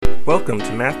Welcome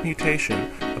to Math Mutation,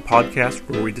 a podcast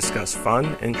where we discuss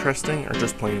fun, interesting, or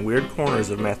just plain weird corners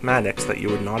of mathematics that you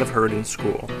would not have heard in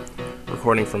school.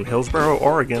 Recording from Hillsboro,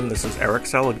 Oregon, this is Eric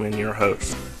Seligman, your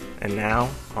host. And now,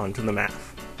 on to the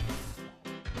math.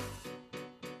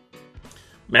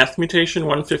 Math Mutation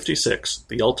 156,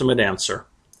 The Ultimate Answer.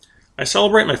 I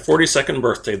celebrate my 42nd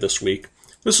birthday this week.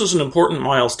 This was an important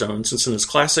milestone since in his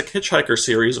classic Hitchhiker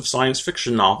series of science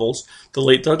fiction novels, the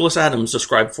late Douglas Adams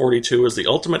described 42 as the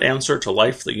ultimate answer to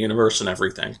life, the universe, and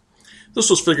everything.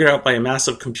 This was figured out by a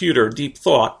massive computer, Deep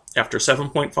Thought, after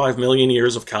 7.5 million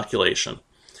years of calculation.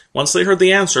 Once they heard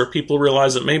the answer, people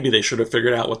realized that maybe they should have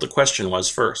figured out what the question was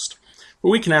first. But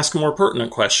we can ask a more pertinent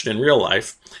question in real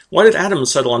life. Why did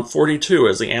Adams settle on 42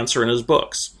 as the answer in his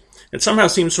books? It somehow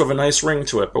seems to have a nice ring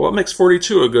to it, but what makes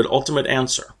 42 a good ultimate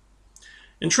answer?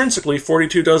 Intrinsically,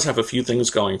 42 does have a few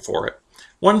things going for it.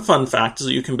 One fun fact is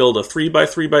that you can build a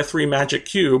 3x3x3 magic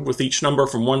cube with each number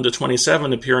from 1 to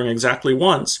 27 appearing exactly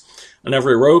once, and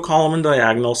every row, column, and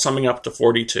diagonal summing up to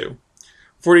 42.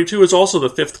 42 is also the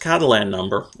fifth Catalan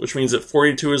number, which means that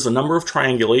 42 is the number of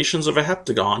triangulations of a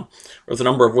heptagon, or the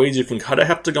number of ways you can cut a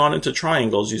heptagon into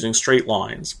triangles using straight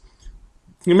lines.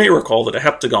 You may recall that a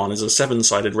heptagon is a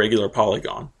 7-sided regular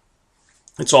polygon.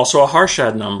 It's also a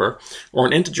Harshad number, or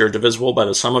an integer divisible by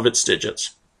the sum of its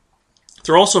digits.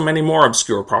 There are also many more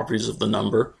obscure properties of the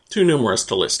number, too numerous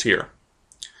to list here.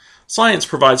 Science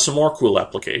provides some more cool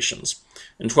applications.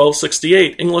 In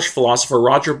 1268, English philosopher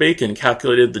Roger Bacon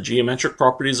calculated the geometric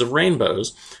properties of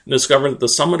rainbows and discovered that the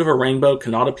summit of a rainbow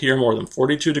cannot appear more than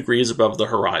 42 degrees above the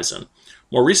horizon.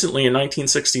 More recently, in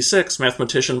 1966,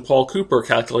 mathematician Paul Cooper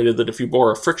calculated that if you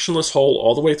bore a frictionless hole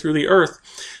all the way through the Earth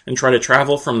and try to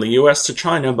travel from the US to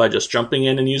China by just jumping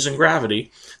in and using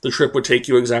gravity, the trip would take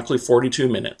you exactly 42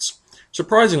 minutes.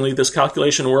 Surprisingly, this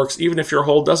calculation works even if your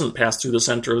hole doesn't pass through the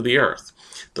center of the Earth.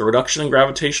 The reduction in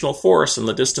gravitational force and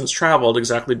the distance traveled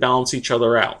exactly balance each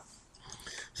other out.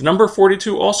 The number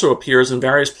 42 also appears in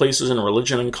various places in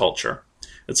religion and culture.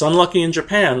 It's unlucky in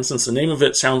Japan since the name of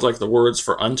it sounds like the words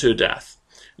for unto death.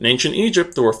 In ancient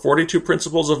Egypt, there were 42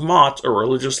 principles of Ma'at, or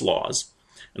religious laws.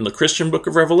 In the Christian book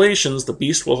of Revelations, the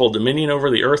beast will hold dominion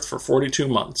over the earth for 42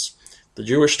 months. The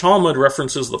Jewish Talmud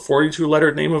references the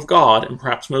 42-lettered name of God, and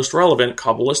perhaps most relevant,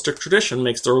 Kabbalistic tradition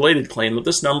makes the related claim that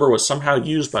this number was somehow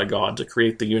used by God to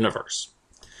create the universe.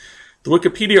 The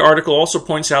Wikipedia article also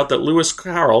points out that Lewis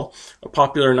Carroll, a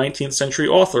popular 19th century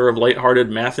author of lighthearted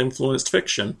math-influenced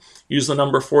fiction, used the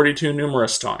number 42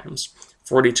 numerous times.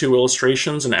 42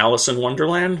 illustrations in Alice in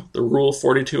Wonderland, the Rule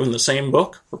 42 in the same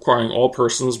book, requiring all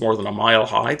persons more than a mile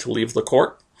high to leave the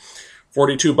court,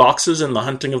 42 boxes in The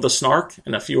Hunting of the Snark,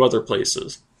 and a few other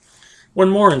places. One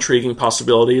more intriguing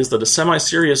possibility is that a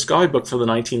semi-serious guidebook for the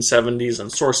 1970s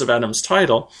and source of Adams'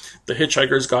 title, The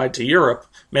Hitchhiker's Guide to Europe,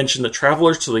 mentioned that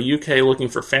travelers to the UK looking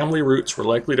for family roots were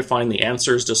likely to find the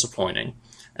answers disappointing.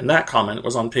 And that comment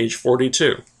was on page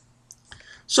 42.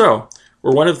 So,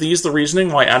 were one of these the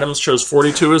reasoning why Adams chose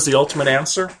 42 as the ultimate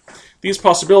answer? These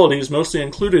possibilities, mostly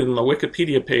included in the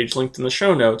Wikipedia page linked in the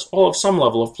show notes, all have some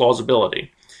level of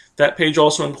plausibility. That page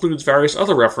also includes various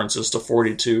other references to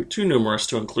 42, too numerous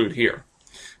to include here.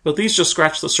 But these just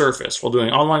scratch the surface. While doing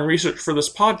online research for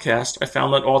this podcast, I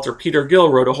found that author Peter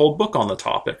Gill wrote a whole book on the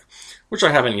topic, which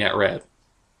I haven't yet read.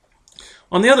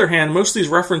 On the other hand, most of these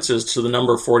references to the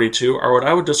number 42 are what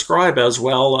I would describe as,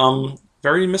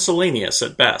 very miscellaneous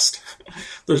at best.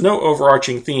 There's no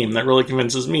overarching theme that really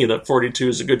convinces me that 42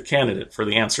 is a good candidate for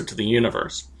the answer to the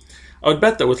universe. I would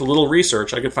bet that with a little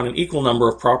research I could find an equal number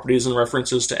of properties and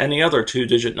references to any other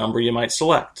two-digit number you might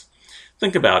select.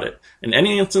 Think about it. In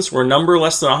any instance where a number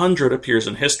less than 100 appears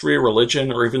in history,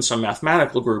 religion, or even some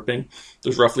mathematical grouping,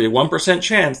 there's roughly a 1%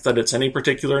 chance that it's any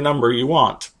particular number you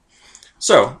want.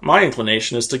 So, my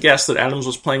inclination is to guess that Adams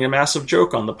was playing a massive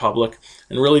joke on the public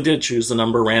and really did choose the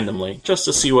number randomly, just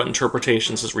to see what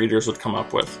interpretations his readers would come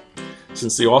up with.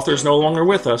 Since the author is no longer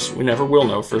with us, we never will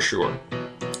know for sure.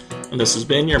 And this has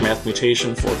been your Math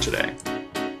Mutation for today.